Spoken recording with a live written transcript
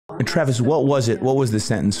And Travis, what was it? What was the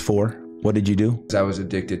sentence for? What did you do? I was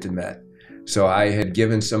addicted to meth. So I had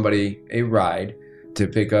given somebody a ride to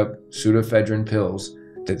pick up pseudoephedrine pills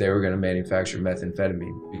that they were going to manufacture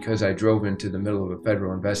methamphetamine. Because I drove into the middle of a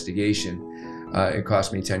federal investigation, it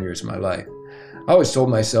cost me 10 years of my life. I always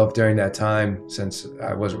told myself during that time, since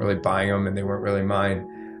I wasn't really buying them and they weren't really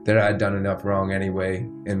mine, that I'd done enough wrong anyway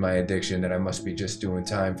in my addiction that I must be just doing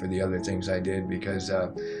time for the other things I did, because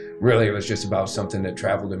really it was just about something that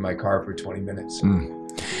traveled in my car for 20 minutes.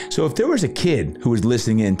 So if there was a kid who was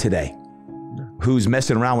listening in today who's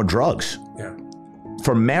messing around with drugs,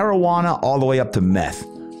 from marijuana all the way up to meth,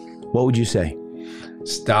 what would you say?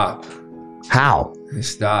 Stop. How?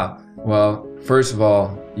 Stop. Well, first of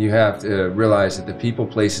all, you have to realize that the people,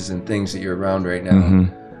 places, and things that you're around right now,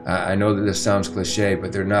 I know that this sounds cliche,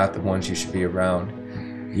 but they're not the ones you should be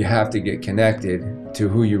around. You have to get connected to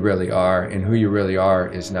who you really are, and who you really are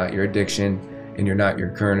is not your addiction, and you're not your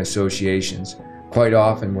current associations. Quite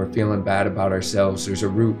often, we're feeling bad about ourselves. There's a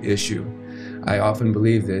root issue. I often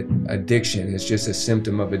believe that addiction is just a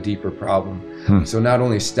symptom of a deeper problem. So not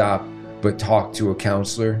only stop, but talk to a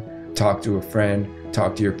counselor, talk to a friend,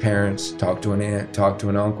 talk to your parents, talk to an aunt, talk to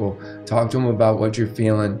an uncle, talk to them about what you're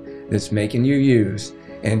feeling that's making you use,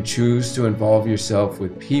 and choose to involve yourself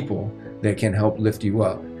with people that can help lift you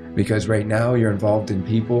up. Because right now you're involved in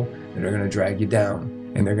people that are going to drag you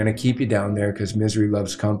down, and they're going to keep you down there because misery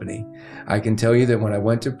loves company. I can tell you that when I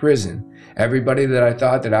went to prison, everybody that I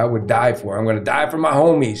thought that I would die for, I'm going to die for my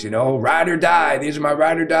homies, you know, ride or die, these are my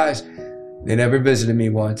ride or dies. They never visited me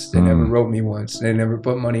once. They never wrote me once. They never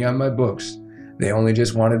put money on my books. They only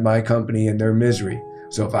just wanted my company and their misery.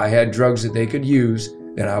 So if I had drugs that they could use,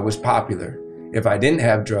 then I was popular. If I didn't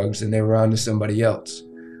have drugs, then they were on to somebody else.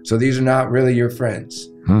 So these are not really your friends.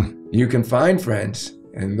 You can find friends,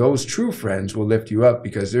 and those true friends will lift you up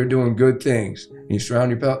because they're doing good things. You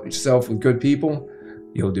surround yourself with good people,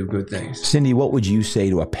 you'll do good things. Cindy, what would you say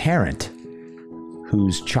to a parent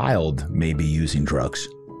whose child may be using drugs?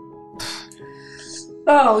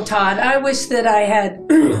 Oh, Todd, I wish that I had,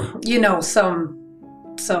 you know, some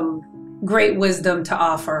great wisdom to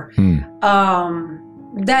offer.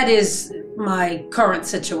 That is my current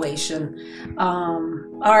situation.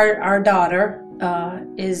 Our daughter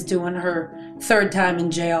is doing her third time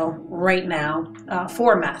in jail right now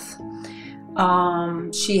for meth.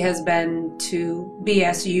 She has been to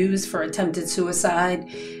BSUs for attempted suicide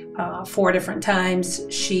 4 different times.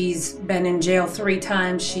 She's been in jail 3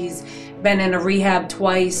 times. She's been in a rehab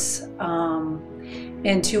twice.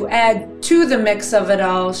 And to add to the mix of it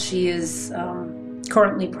all, she is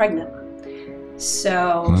currently pregnant.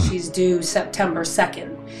 So she's due September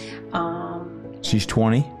 2nd. She's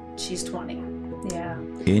 20? She's 20, yeah.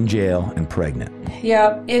 In jail and pregnant.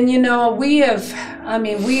 Yeah, and you know, we have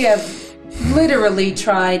literally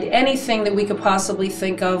tried anything that we could possibly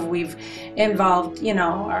think of. We've involved, you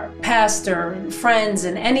know, our pastor and friends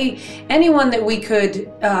and anyone that we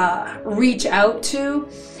could reach out to,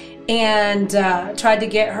 and tried to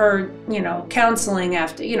get her, you know, counseling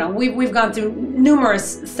after, you know, we've gone through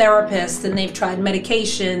numerous therapists, and they've tried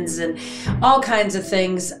medications and all kinds of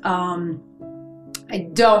things. I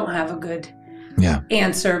don't have a good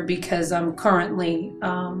answer because I'm currently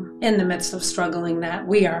in the midst of struggling that.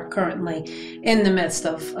 We are currently in the midst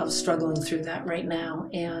of struggling through that right now.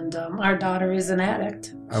 And our daughter is an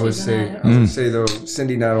addict. I would say though,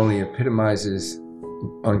 Cindy not only epitomizes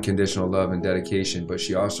unconditional love and dedication, but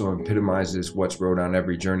she also epitomizes what's wrote on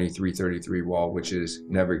every Journey 333 wall, which is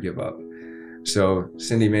never give up. So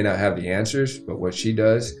Cindy may not have the answers, but what she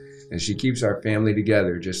does is she keeps our family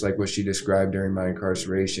together, just like what she described during my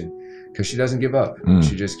incarceration, because she doesn't give up.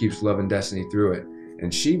 She just keeps love and destiny through it.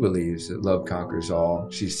 And she believes that love conquers all.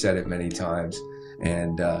 She's said it many times.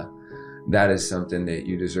 And that is something that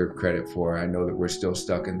you deserve credit for. I know that we're still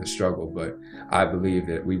stuck in the struggle, but I believe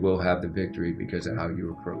that we will have the victory because of how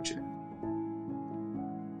you approach it.